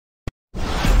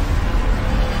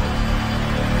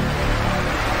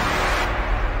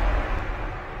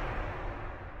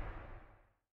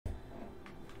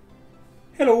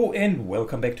Hello and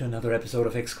welcome back to another episode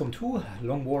of Xcom 2,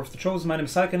 Long War of the Chosen. My name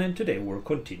is Syken and today we're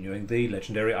continuing the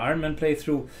legendary Ironman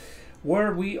playthrough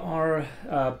where we are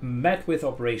met with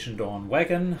Operation Dawn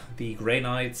Wagon, the Grey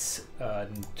Knights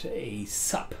and a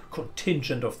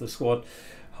sub-contingent of the squad,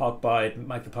 Hawkbite,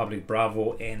 Mike the Public,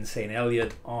 Bravo and St.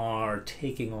 Elliot are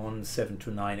taking on 7 to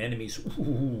 9 enemies.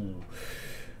 Ooh.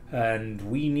 And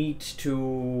we need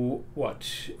to,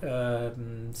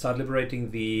 start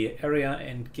liberating the area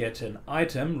and get an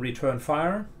item. Return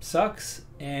fire sucks,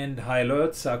 and high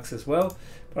alert sucks as well,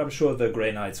 but I'm sure the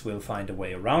Grey Knights will find a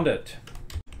way around it.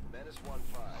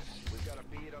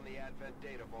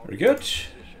 Very good.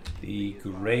 The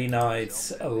Grey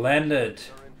Knights landed.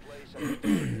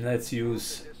 Let's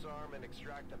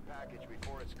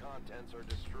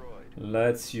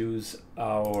use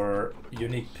our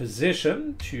unique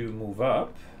position to move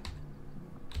up.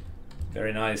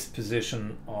 Very nice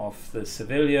position of the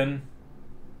civilian.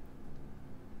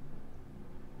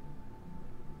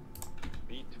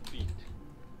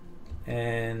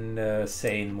 And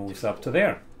Sane moves up to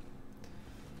there.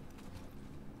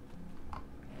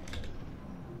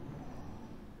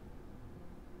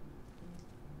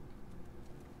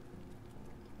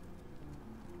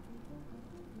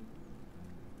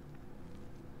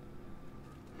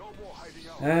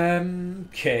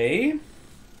 Okay.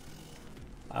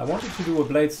 I wanted to do a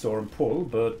Blade Storm pull,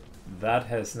 but that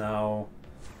has now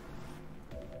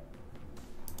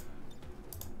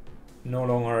no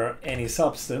longer any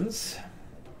substance.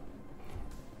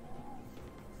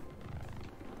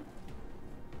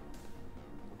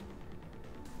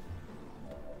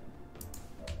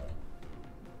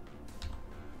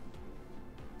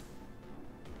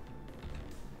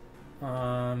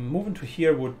 Moving to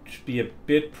here would be a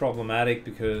bit problematic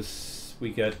because we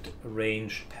get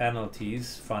range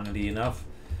penalties, funnily enough,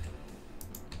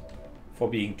 for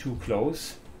being too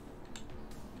close.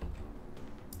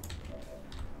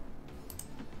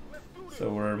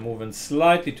 So we're moving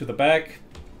slightly to the back.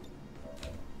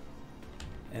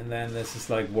 And then this is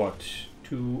like what?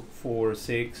 2, 4,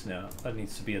 6? No, that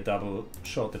needs to be a double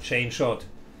shot, a chain shot.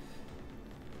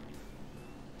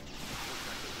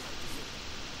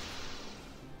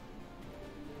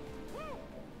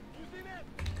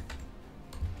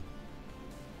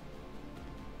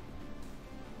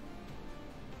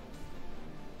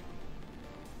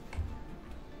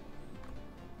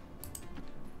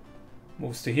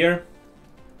 Moves to here.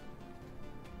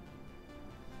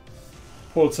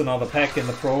 Pulls another pack in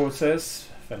the process.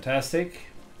 Fantastic.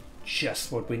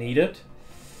 Just what we needed.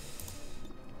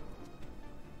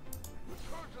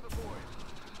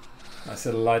 Nice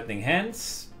little lightning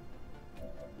hands.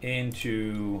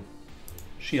 Into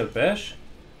shield bash.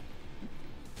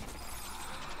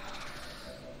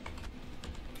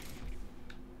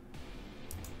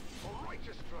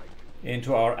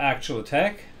 Into our actual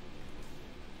attack.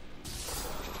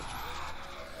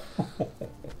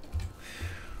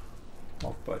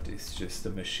 Oh, but it's just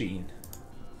a machine.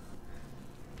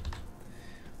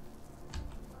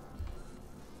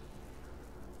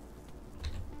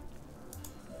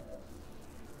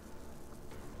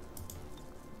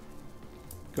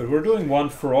 Good, we're doing one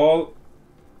for all,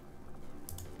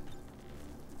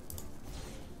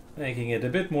 making it a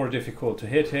bit more difficult to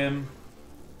hit him,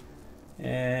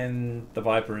 and the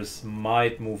Vipers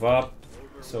might move up,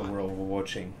 so we're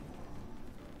overwatching.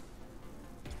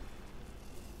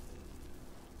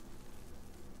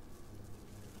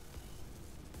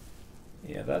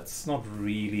 Yeah, that's not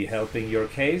really helping your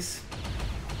case.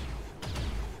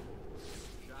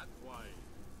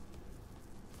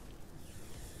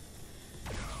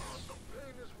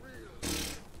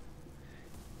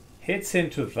 Hits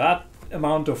into that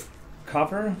amount of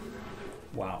cover?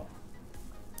 Wow.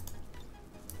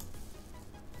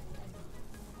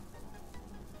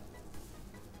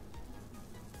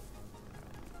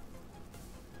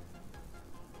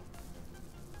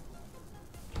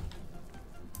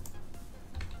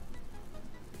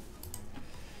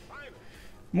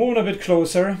 Moving a bit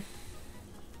closer.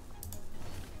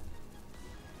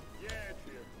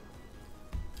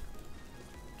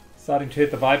 Starting to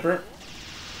hit the Viper.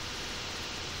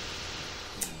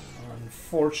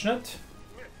 Unfortunate.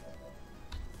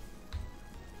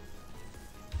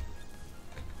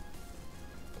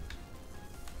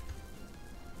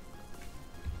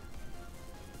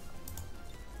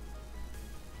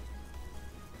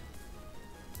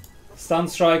 Stun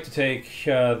strike to take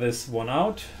this one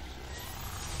out.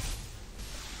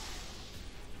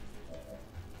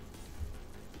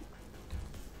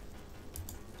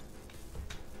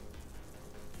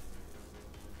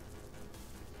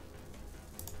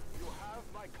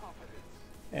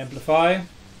 Amplify.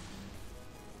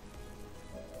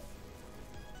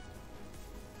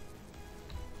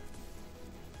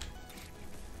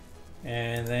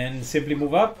 And then simply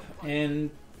move up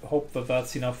and hope that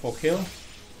that's enough for kill.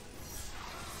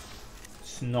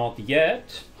 It's not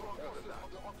yet,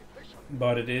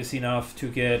 but it is enough to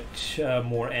get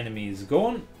more enemies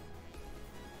going.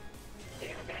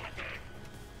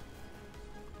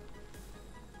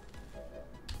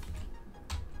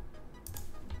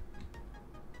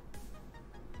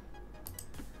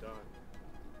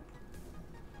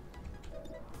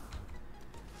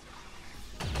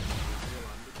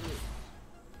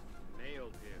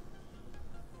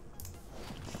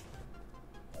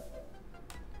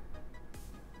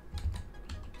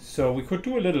 So we could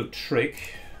do a little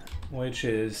trick, which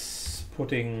is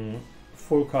putting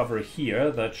full cover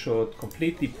here. That should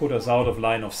completely put us out of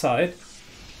line of sight.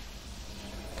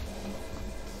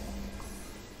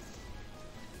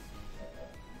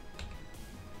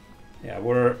 Yeah,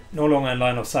 we're no longer in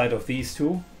line of sight of these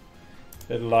two.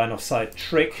 Little line of sight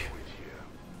trick.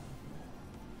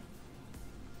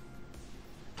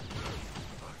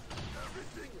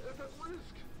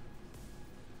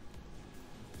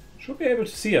 Should be able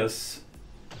to see us.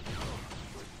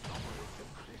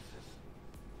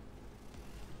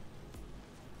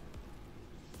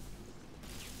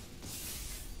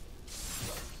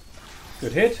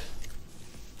 Good hit.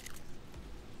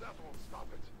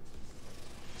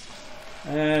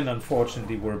 And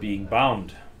unfortunately we're being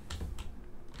bound.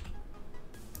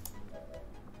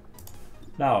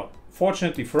 Now,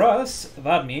 fortunately for us,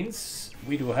 that means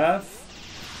we do have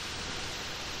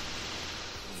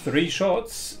 3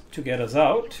 shots to get us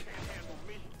out,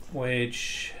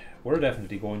 which we're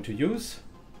definitely going to use.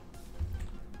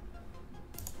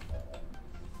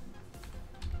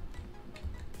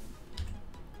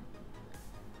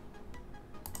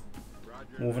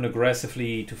 Moving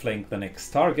aggressively to flank the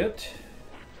next target.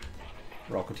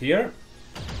 Rocketeer.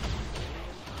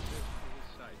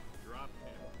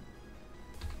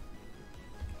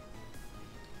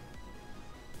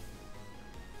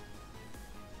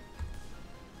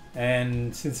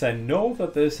 And since I know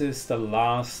that this is the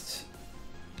last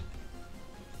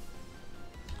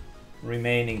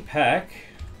remaining pack,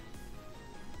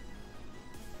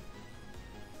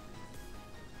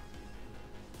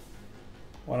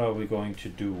 what are we going to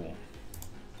do?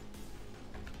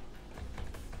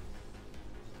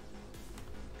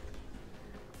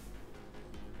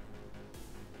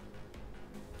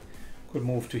 Could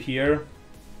move to here.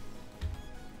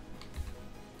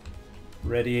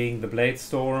 Readying the Blade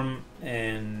Storm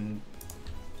and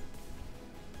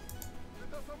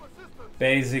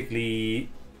basically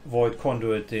void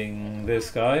conduiting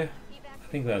this guy. I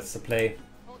think that's the play.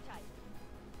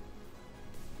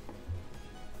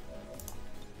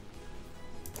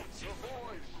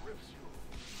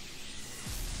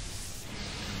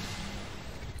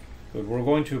 Good, we're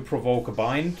going to provoke a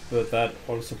bind, but that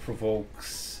also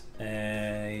provokes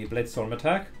a Blade Storm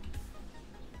attack,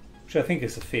 which I think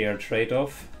is a fair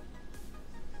trade-off.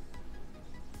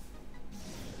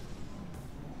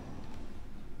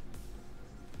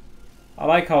 I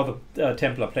like how the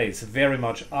Templar plays, very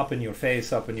much up in your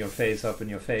face, up in your face, up in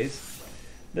your face.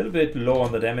 A little bit low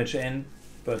on the damage end,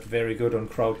 but very good on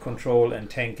crowd control and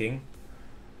tanking.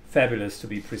 Fabulous, to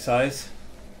be precise.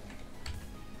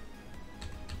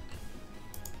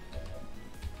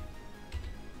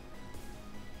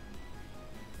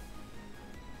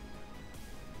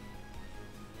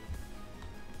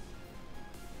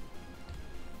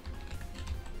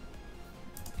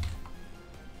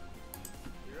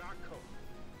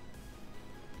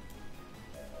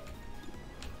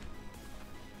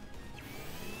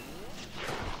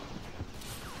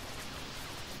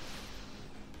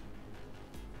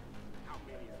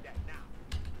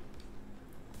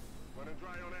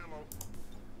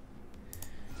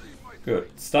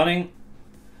 Good. Stunning.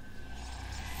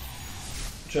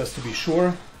 Just to be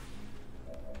sure.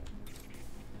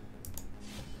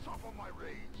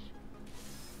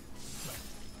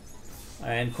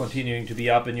 And continuing to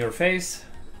be up in your face.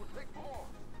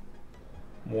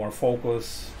 More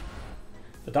focus.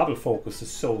 The double focus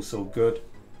is so good.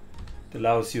 It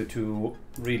allows you to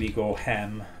really go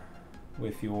ham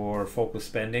with your focus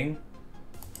spending.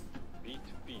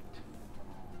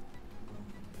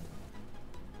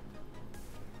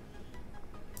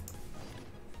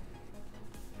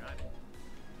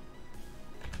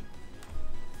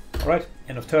 Alright,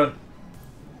 end of turn.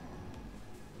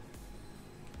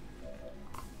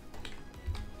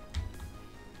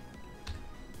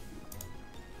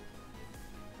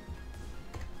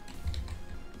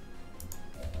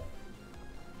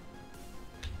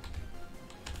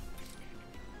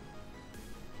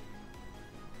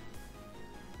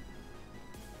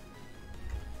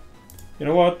 You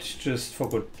know what? Just for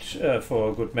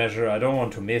good measure, I don't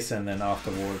want to miss and then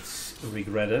afterwards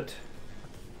regret it.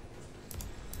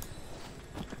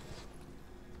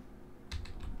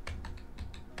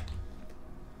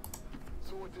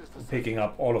 Picking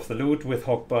up all of the loot with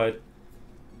Hawkbite.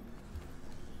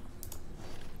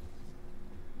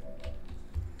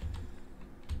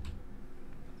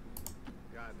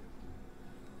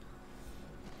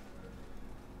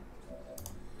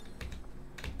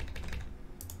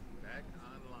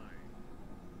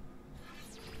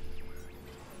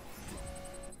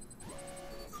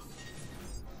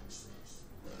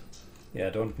 Yeah,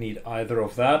 don't need either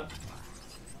of that.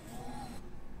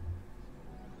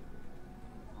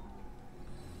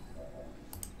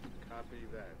 Copy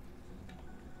that.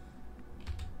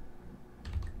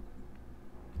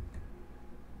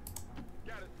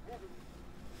 Got it. Moving.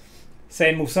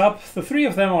 Sane moves up. The three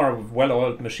of them are a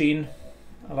well-oiled machine.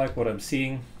 I like what I'm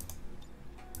seeing.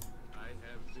 I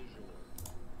have visual.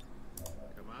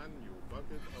 Come on, you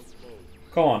bucket of gold.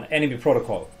 Come on, enemy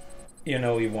protocol. You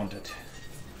know you want it.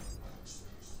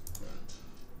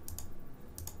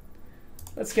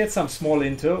 Let's get some small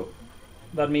intel.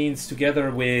 That means together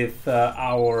with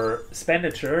our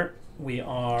expenditure, we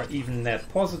are even net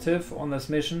positive on this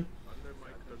mission. Under my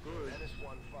good. Menace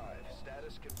 1-5,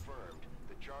 status confirmed.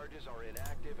 The charges are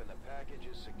inactive and the package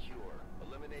is secure.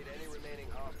 Eliminate any remaining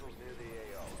hostiles near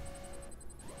the AO.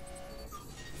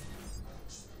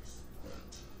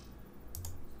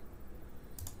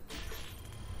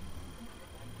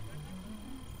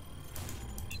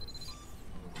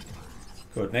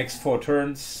 Good, next 4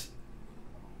 turns.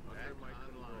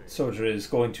 Soldier is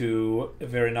going to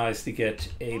very nicely get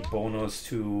a bonus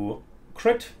to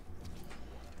crit.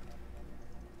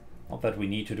 Not that we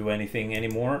need to do anything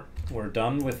anymore. We're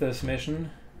done with this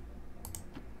mission.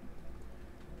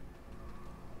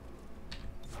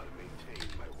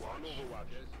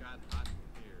 Just got hot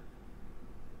here.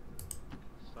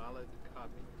 Solid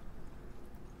copy.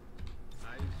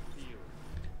 Eyes peeled.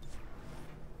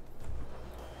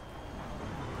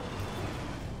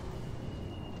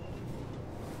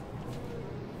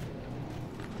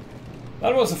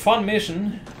 That was a fun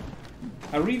mission.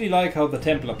 I really like how the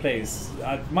Templar plays.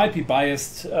 I might be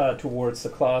biased towards the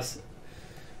class,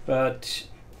 but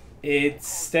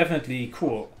it's definitely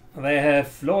cool. They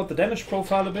have lowered the damage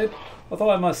profile a bit,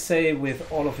 although I must say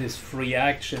with all of his free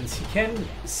actions he can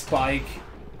spike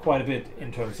quite a bit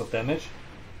in terms of damage.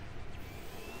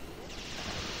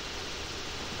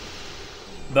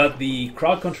 But the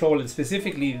crowd control and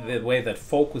specifically the way that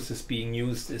focus is being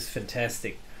used is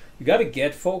fantastic. You gotta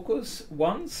get focus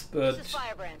once, but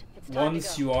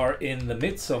once you are in the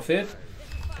midst of it,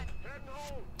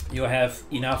 you have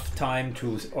enough time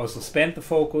to also spend the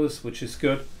focus, which is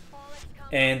good.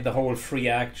 And the whole free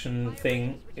action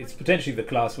thing, it's potentially the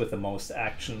class with the most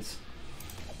actions.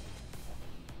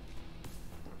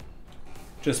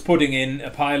 Just putting in a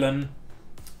pylon,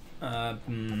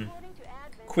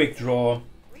 quick draw,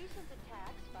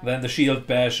 then the shield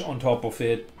bash on top of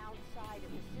it.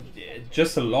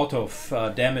 Just a lot of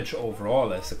damage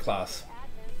overall as a class.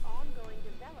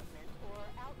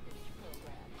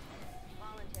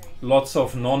 Lots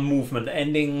of non-movement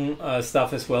ending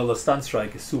stuff as well. The stun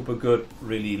strike is super good,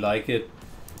 really like it.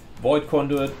 Void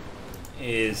conduit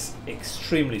is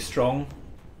extremely strong.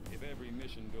 If every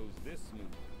mission goes this smooth,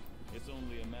 it's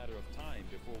only a matter of time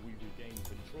before we regain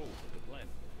control of the planet.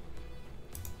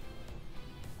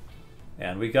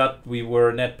 And we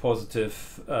were net positive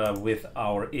with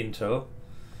our intel.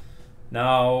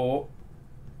 Now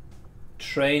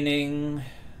training,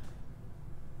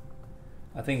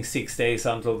 I think 6 days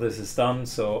until this is done,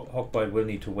 so Hawkbite will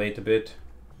need to wait a bit.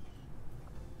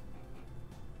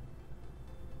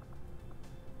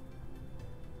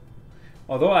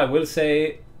 Although I will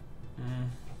say,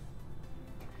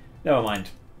 never mind.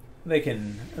 They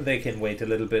can wait a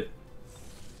little bit.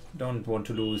 Don't want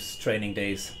to lose training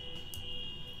days.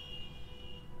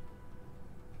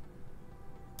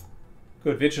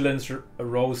 Good, vigilance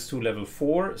rose to level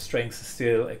 4. Strength is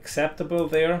still acceptable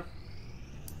there.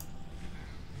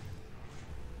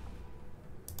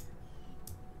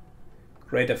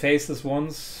 Greater faceless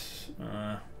ones,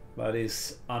 that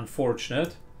is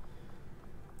unfortunate.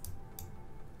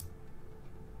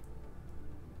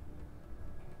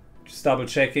 Just double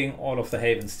checking, all of the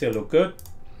havens still look good.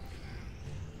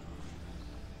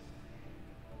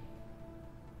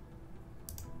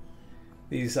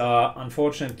 These are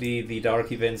unfortunately the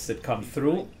dark events that come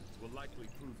through.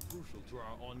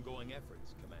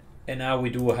 And now we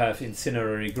do have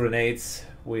incendiary grenades,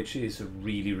 which is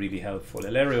really, really helpful.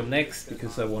 Elarium next,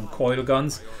 because I want coil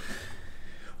guns.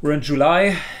 We're in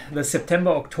July. The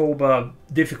September-October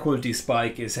difficulty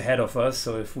spike is ahead of us.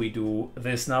 So if we do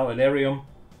this now, Elerium,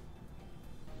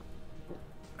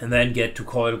 and then get to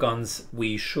coil guns,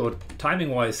 we should,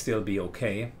 timing-wise, still be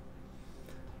okay.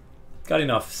 Got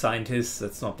enough scientists,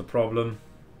 that's not the problem.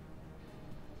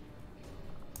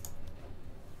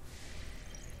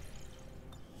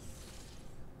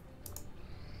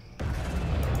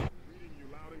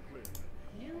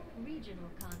 New regional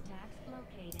contacts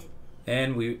located.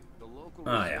 And we... The local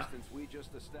yeah. resistance we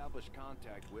just established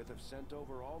contact with have sent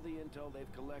over all the intel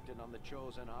they've collected on the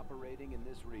Chosen operating in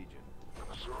this region.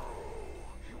 So,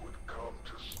 you would come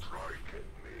to strike at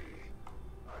me.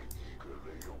 I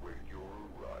eagerly await your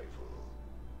arrival,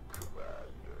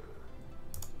 Commander.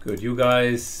 Good, you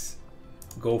guys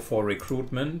go for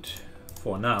recruitment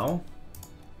for now.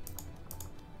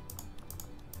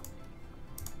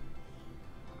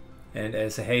 And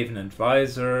as a Haven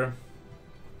advisor,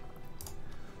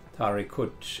 Tari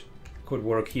could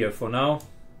work here for now.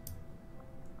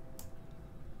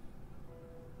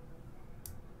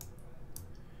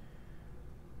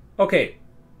 Okay,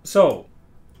 so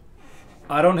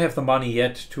I don't have the money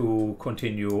yet to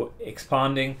continue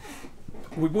expanding.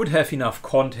 We would have enough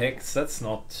contacts, that's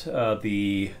not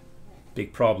the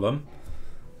big problem.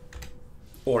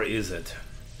 Or is it?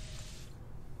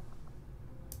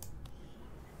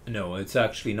 No, it's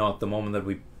actually not. The moment that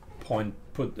we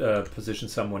position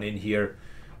someone in here,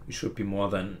 we should be more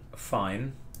than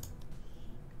fine.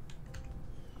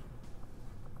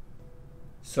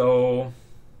 So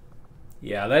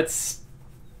yeah, let's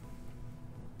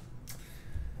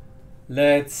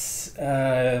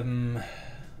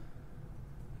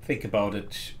think about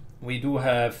it. We do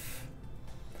have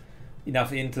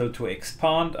enough intel to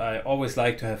expand. I always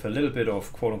like to have a little bit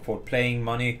of quote-unquote playing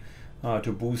money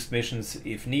to boost missions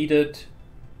if needed,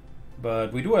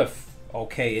 but we do have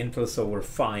okay intel, so we're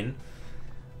fine.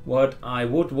 What I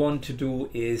would want to do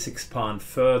is expand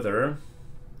further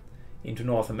into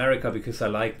North America, because I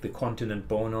like the continent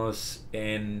bonus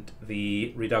and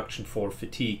the reduction for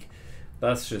fatigue.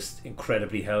 That's just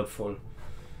incredibly helpful.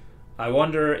 I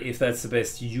wonder if that's the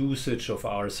best usage of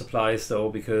our supplies though,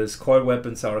 because coil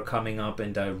weapons are coming up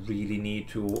and I really need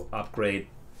to upgrade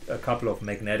a couple of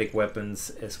magnetic weapons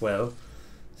as well.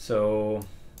 So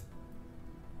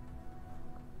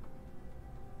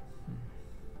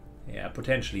yeah,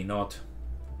 potentially not.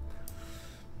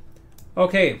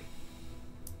 Okay.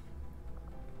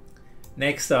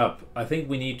 Next up, I think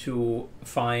we need to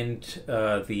find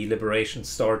the liberation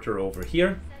starter over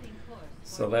here.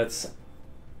 So that's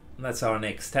our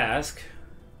next task.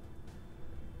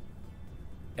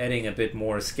 Adding a bit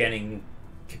more scanning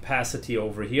capacity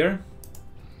over here.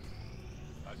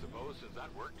 I suppose since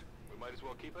that worked, we might as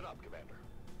well keep it up, Commander.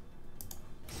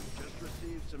 Just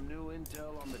received some new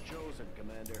intel on the Chosen,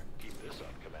 Commander. Keep this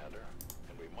up, Commander,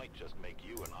 and we might just make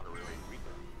you an honorary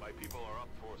Reaper. My people are up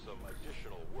for some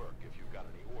additional work if you've got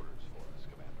any orders for us,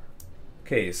 Commander.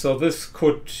 Okay, so this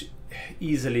could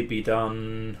easily be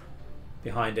done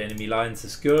behind enemy lines,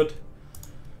 is good.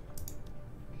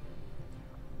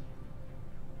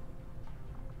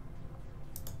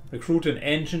 Recruit an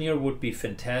engineer would be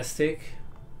fantastic.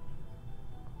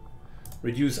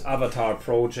 Reduce avatar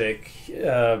project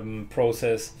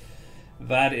process.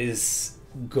 That is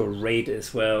great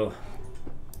as well.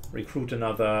 Recruit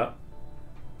another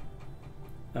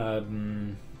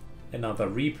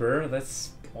Reaper.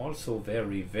 That's also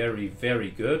very, very,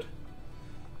 very good.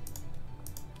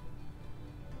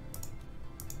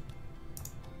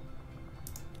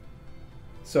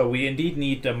 So we indeed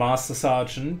need a Master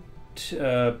Sergeant.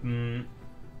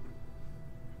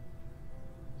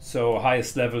 So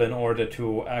highest level in order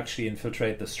to actually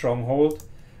infiltrate the stronghold.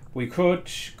 We could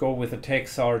go with a Tech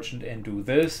Sergeant and do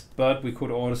this, but we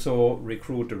could also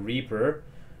recruit a Reaper.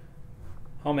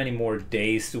 How many more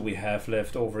days do we have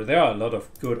left over? There are a lot of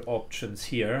good options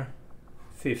here.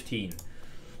 15.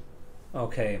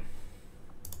 Okay.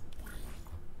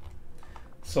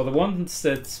 So the ones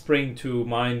that spring to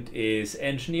mind is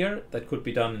Engineer. That could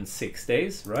be done in 6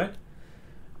 days, right?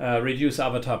 Reduce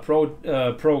avatar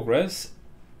progress.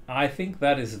 I think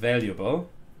that is valuable.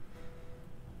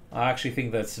 I actually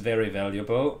think that's very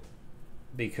valuable,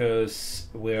 because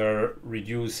we're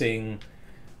reducing,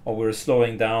 or we're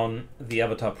slowing down the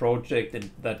avatar project,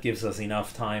 and that gives us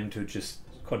enough time to just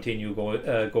continue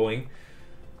going.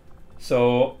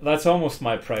 So that's almost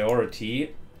my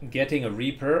priority. Getting a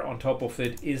Reaper on top of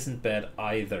it isn't bad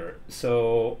either.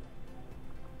 So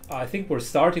I think we're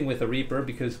starting with a Reaper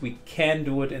because we can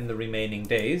do it in the remaining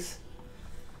days.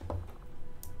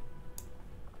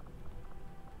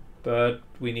 But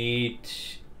we need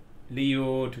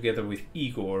Leo together with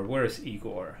Igor. Where's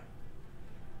Igor?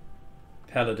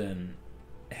 Paladin.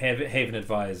 Haven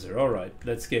Advisor. Alright,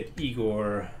 let's get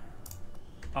Igor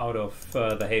out of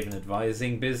the Haven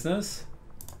Advising business.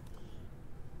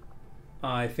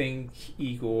 I think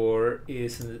Igor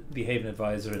is the Haven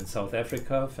Advisor in South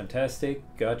Africa. Fantastic.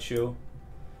 Got you.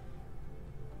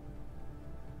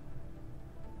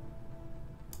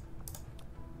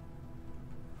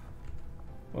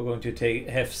 We're going to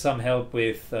have some help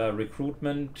with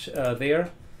recruitment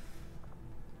there.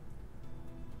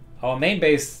 Our main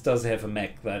base does have a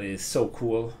mech that is so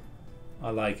cool.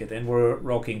 I like it. And we're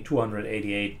rocking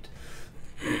 288.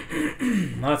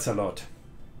 That's a lot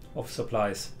of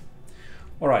supplies.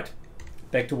 Alright,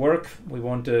 back to work. We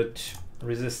wanted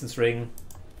resistance ring.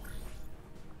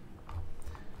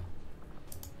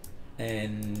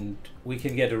 And we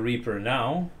can get a Reaper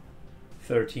now.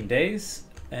 13 days.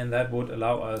 And that would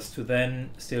allow us to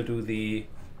then still do the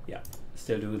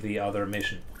other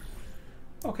mission.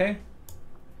 Okay.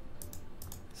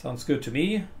 Sounds good to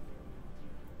me.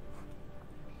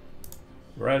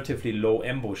 Relatively low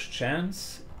ambush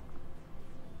chance.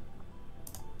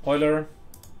 Euler.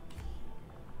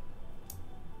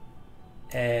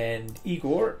 And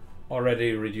Igor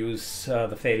already reduce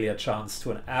the failure chance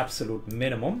to an absolute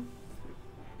minimum.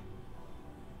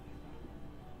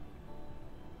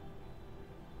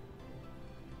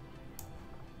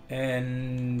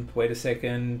 And wait a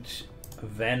second,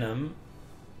 Venom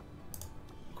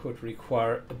could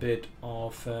require a bit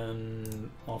of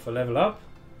a level up.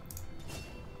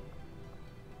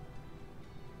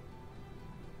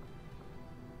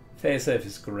 Failsafe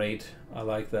is great, I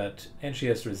like that. And she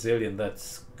has Resilient,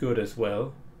 that's good as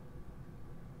well.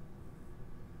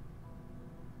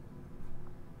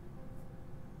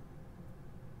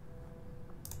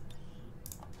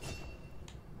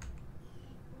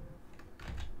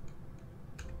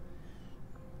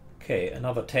 Okay,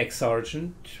 another tech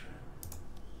sergeant.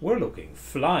 We're looking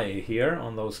fly here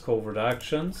on those covert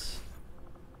actions.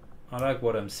 I like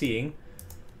what I'm seeing.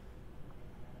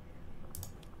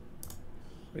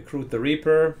 Recruit the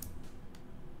Reaper.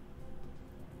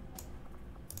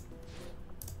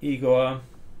 Igor.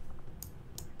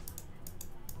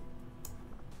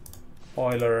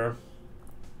 Euler.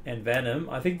 And Venom.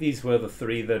 I think these were the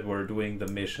three that were doing the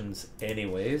missions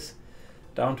anyways.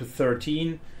 Down to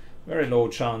 13. Very low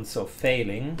chance of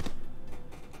failing.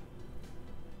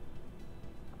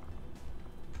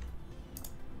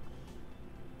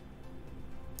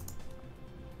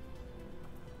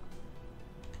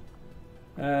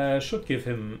 Should give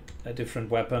him a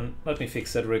different weapon. Let me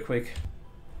fix that real quick.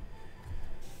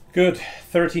 Good.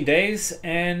 13 days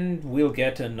and we'll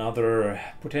get another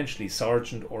potentially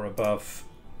sergeant or above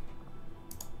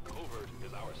Covert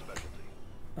is our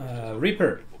specialty.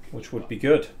 Reaper, which would be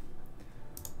good.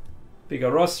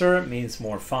 Bigger roster means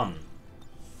more fun.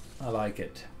 I like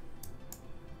it.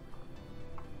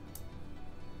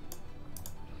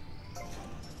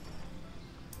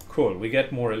 Cool, we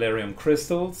get more Elerium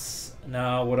crystals.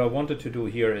 Now what I wanted to do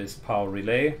here is power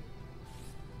relay.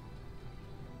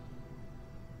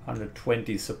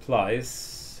 120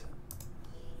 supplies.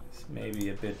 It's maybe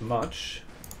a bit much.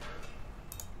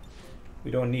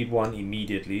 We don't need one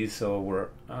immediately, so we're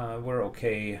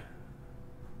okay.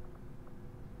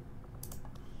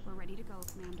 We're ready to go,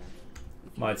 Commander.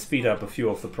 Might speed up a few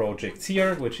of the projects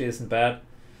here, which isn't bad.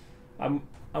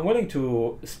 I'm willing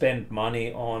to spend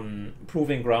money on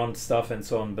proving ground stuff and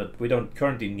so on, but we don't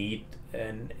currently need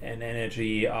an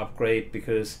energy upgrade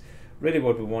because really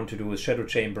what we want to do is Shadow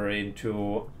Chamber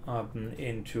into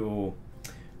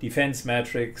defense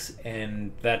matrix,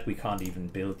 and that we can't even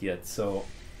build yet. So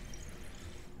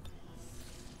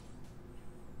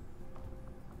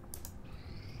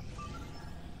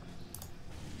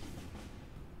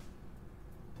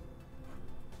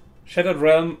Shattered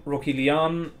Realm, Rookie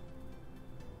Lian,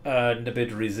 and a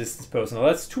bit resistance personnel.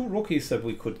 That's two rookies that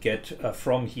we could get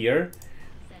from here.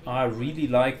 I really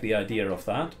like the idea of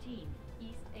that. East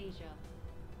Asia.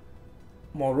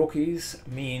 More rookies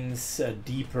means a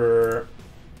deeper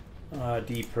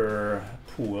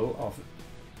pool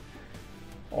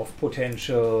of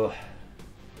potential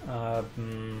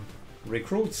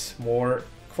recruits. More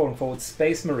quote-unquote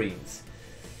Space Marines.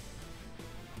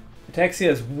 Ataxia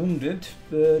is wounded,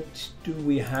 but do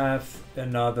we have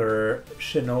another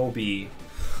Shinobi?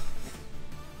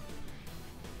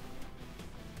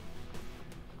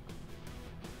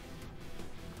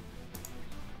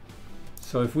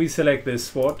 So if we select this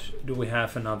SWAT, do we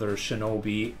have another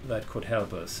Shinobi that could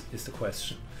help us, is the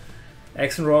question.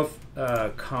 Axenroth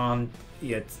can't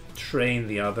yet train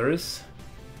the others.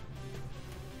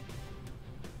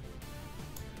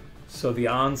 So the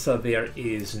answer there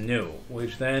is no,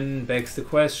 which then begs the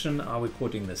question, are we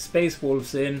putting the Space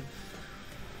Wolves in?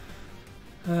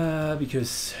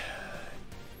 Because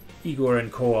Igor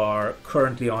and Co are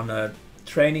currently on a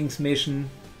trainings mission,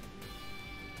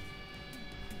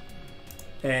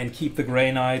 and keep the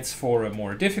Grey Knights for a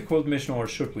more difficult mission, or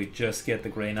should we just get the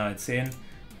Grey Knights in?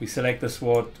 We select the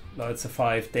SWAT, it's a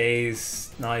 5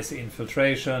 days, nice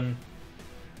infiltration.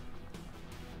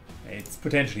 It's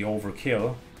potentially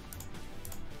overkill.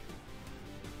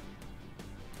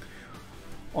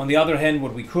 On the other hand,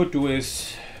 what we could do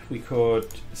is we could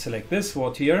select this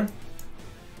SWAT here.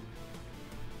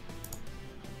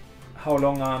 How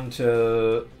long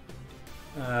until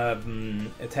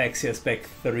Ataxia's back?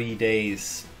 3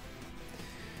 days.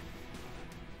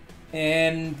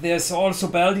 And there's also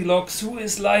Baldilocks, who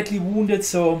is lightly wounded,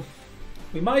 so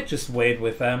we might just wait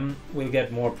with them. We'll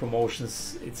get more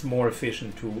promotions. It's more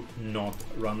efficient to not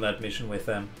run that mission with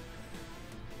them.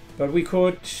 But we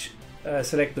could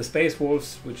select the Space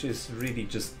Wolves, which is really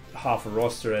just half a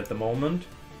roster at the moment.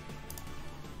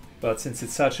 But since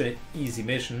it's such an easy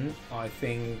mission, I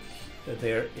think that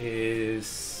there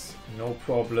is no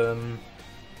problem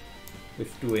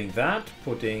with doing that,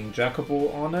 putting Jacopo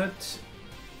on it.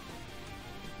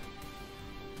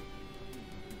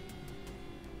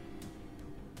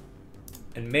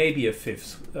 And maybe a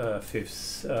fifth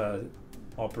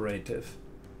operative.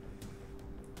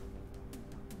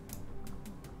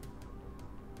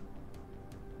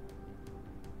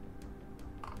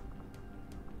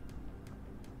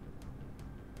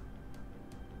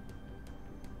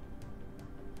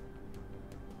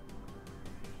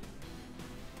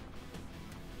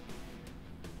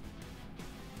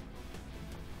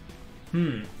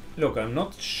 Look, I'm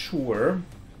not sure.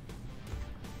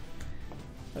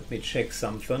 Let me check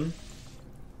something.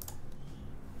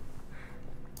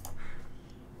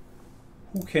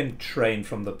 Who can train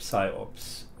from the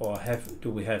PsyOps? Or do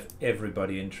we have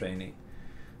everybody in training?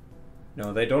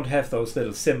 No, they don't have those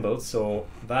little symbols, so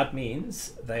that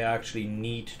means they actually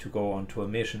need to go onto a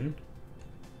mission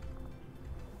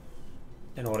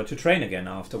in order to train again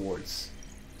afterwards.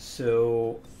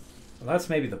 So that's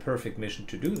maybe the perfect mission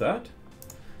to do that,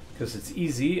 because it's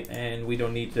easy and we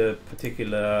don't need a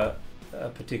particular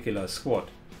squad.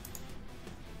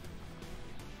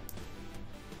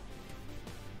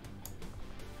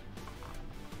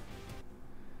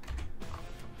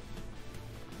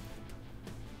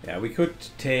 Yeah, we could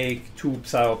take 2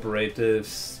 Psy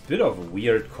operatives, bit of a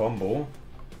weird combo.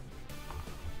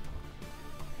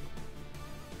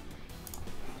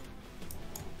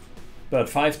 But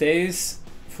 5 days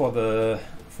for the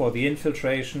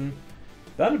infiltration,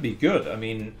 that'll be good. I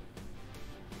mean,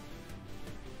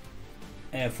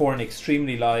 for an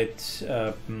extremely light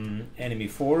enemy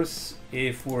force,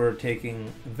 if we're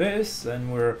taking this,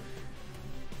 then we're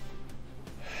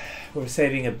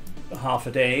saving a half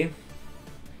a day.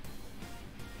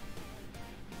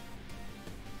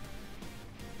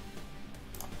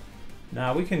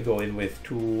 Now we can go in with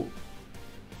 2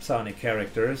 psionic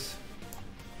characters.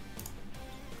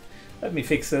 Let me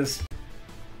fix this.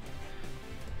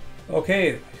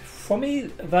 Okay, for me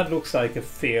that looks like a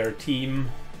fair team.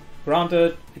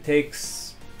 Granted, it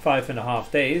takes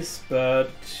 5.5 days,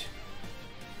 but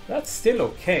that's still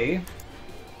okay.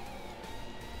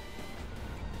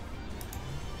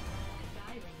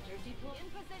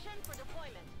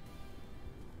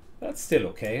 That's still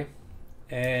okay.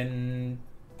 And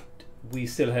we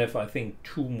still have, I think,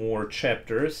 2 more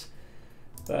chapters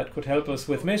that could help us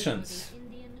with missions.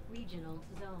 Indian regional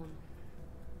zone.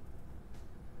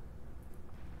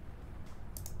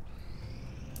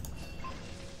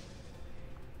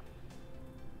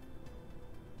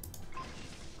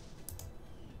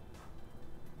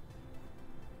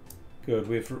 Good,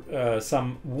 we've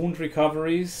some wound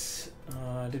recoveries.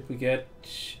 Did we get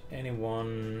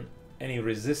any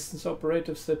resistance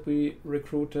operatives that we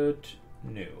recruited?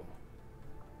 No.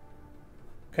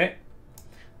 Okay,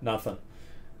 nothing.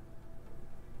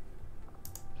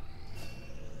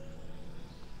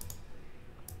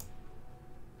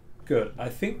 Good. I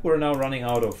think we're now running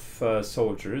out of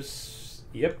soldiers.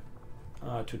 Yep,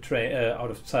 to train, out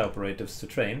of psi operatives to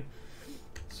train.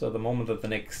 So the moment that the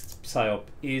next psyop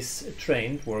is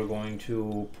trained, we're going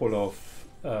to pull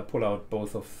out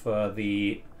both of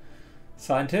the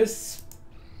scientists,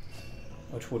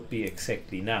 which would be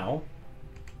exactly now.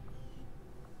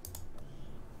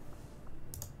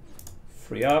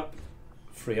 Free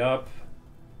up,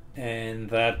 and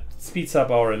that speeds up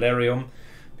our Elarium,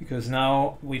 because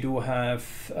now we do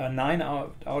have 9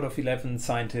 out of 11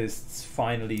 scientists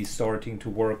finally starting to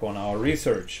work on our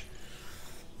research.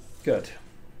 Good.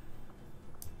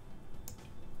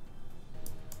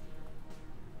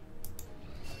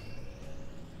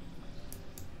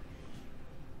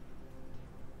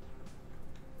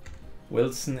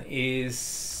 Wilson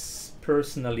is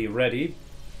personally ready.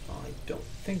 I don't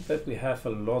think that we have a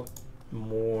lot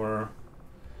more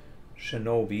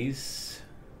Shinobis.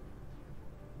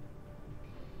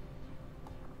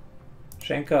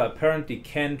 Shenka apparently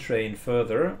can train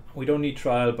further. We don't need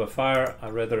trial by fire.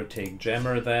 I'd rather take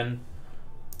Jammer then.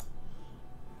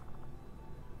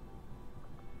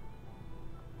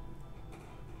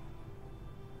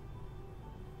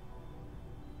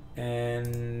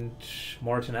 And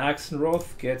Martin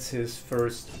Axenroth gets his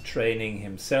first training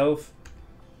himself.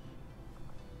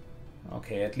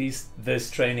 Okay, at least this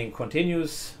training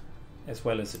continues as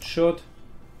well as it should.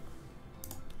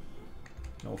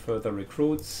 No further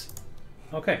recruits.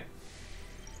 Okay.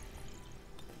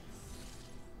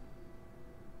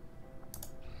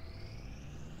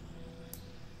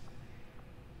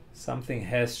 Something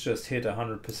has just hit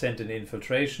 100% in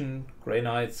infiltration. Grey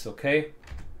Knights, okay.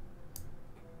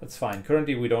 That's fine.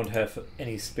 Currently we don't have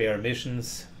any spare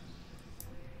missions.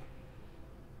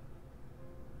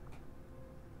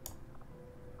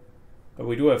 But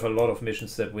we do have a lot of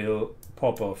missions that will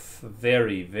pop off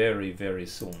very, very, very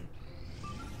soon.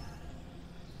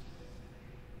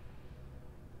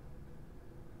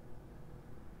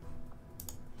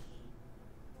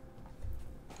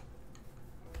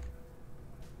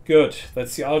 Good.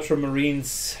 That's the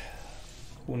Ultramarines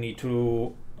who need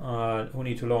to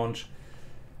launch.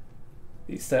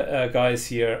 These guys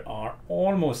here are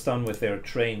almost done with their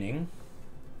training.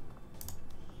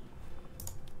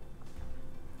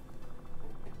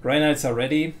 Grey Knights are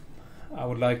ready. I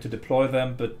would like to deploy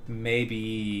them, but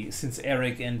maybe since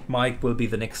Eric and Mike will be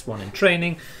the next one in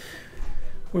training,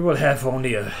 we will have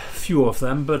only a few of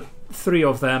them, but 3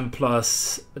 of them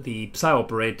plus the Psy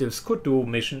operatives could do a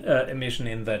mission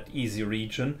in that easy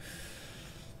region.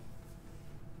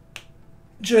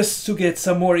 Just to get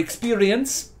some more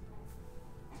experience.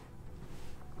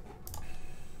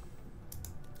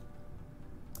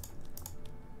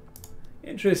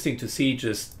 Interesting to see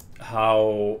just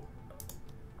how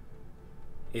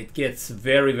it gets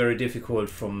very, very difficult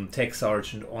from Tech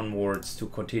Sergeant onwards to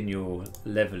continue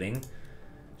leveling.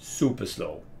 Super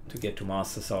slow to get to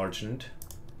Master Sergeant.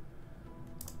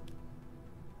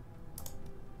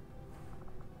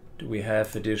 Do we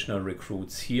have additional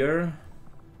recruits here?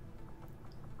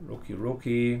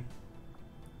 Rookie.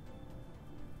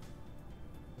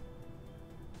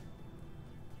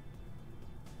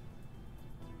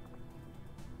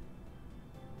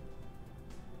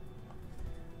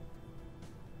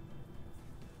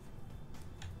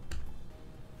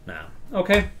 Nah,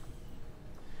 okay.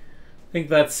 I think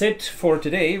that's it for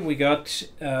today. We got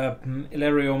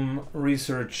Illyrium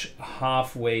research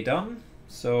halfway done,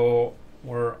 so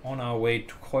we're on our way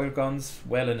to coil guns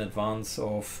well in advance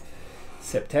of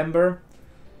September.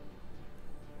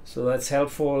 So that's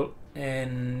helpful,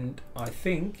 and I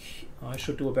think I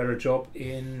should do a better job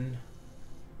in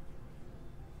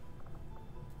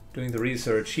doing the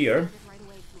research here. Right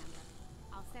away, Commander.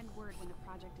 I'll send word when the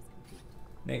project is complete.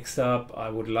 Next up, I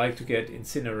would like to get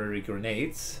incendiary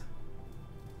grenades,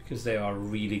 because they are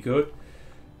really good.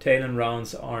 Talon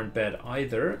rounds aren't bad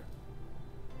either.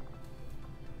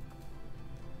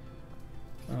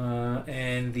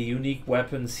 And the unique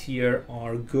weapons here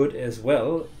are good as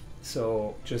well.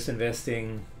 So just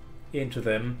investing into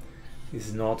them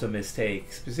is not a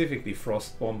mistake. Specifically,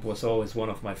 Frost Bomb was always one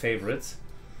of my favorites.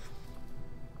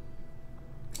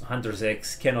 Hunter's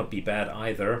Axe cannot be bad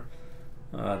either.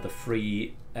 The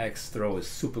free axe throw is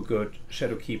super good.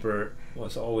 Shadowkeeper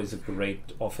was always a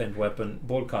great offhand weapon.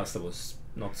 Boltcaster was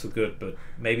not so good, but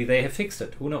maybe they have fixed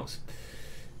it. Who knows?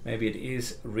 Maybe it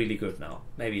is really good now.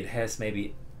 Maybe it has,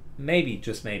 maybe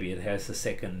just maybe it has a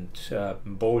second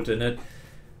bolt in it,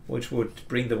 which would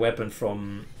bring the weapon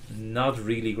from not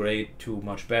really great to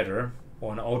much better,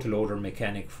 or an autoloader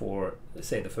mechanic for,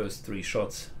 say, the first 3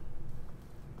 shots.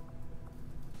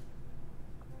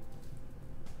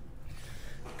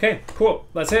 Okay, cool.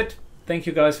 That's it. Thank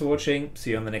you guys for watching.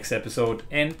 See you on the next episode.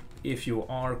 And if you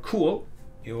are cool,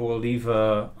 you will leave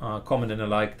a comment and a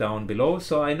like down below,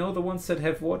 so I know the ones that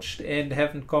have watched and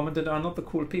haven't commented are not the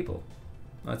cool people.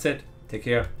 That's it. Take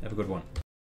care. Have a good one.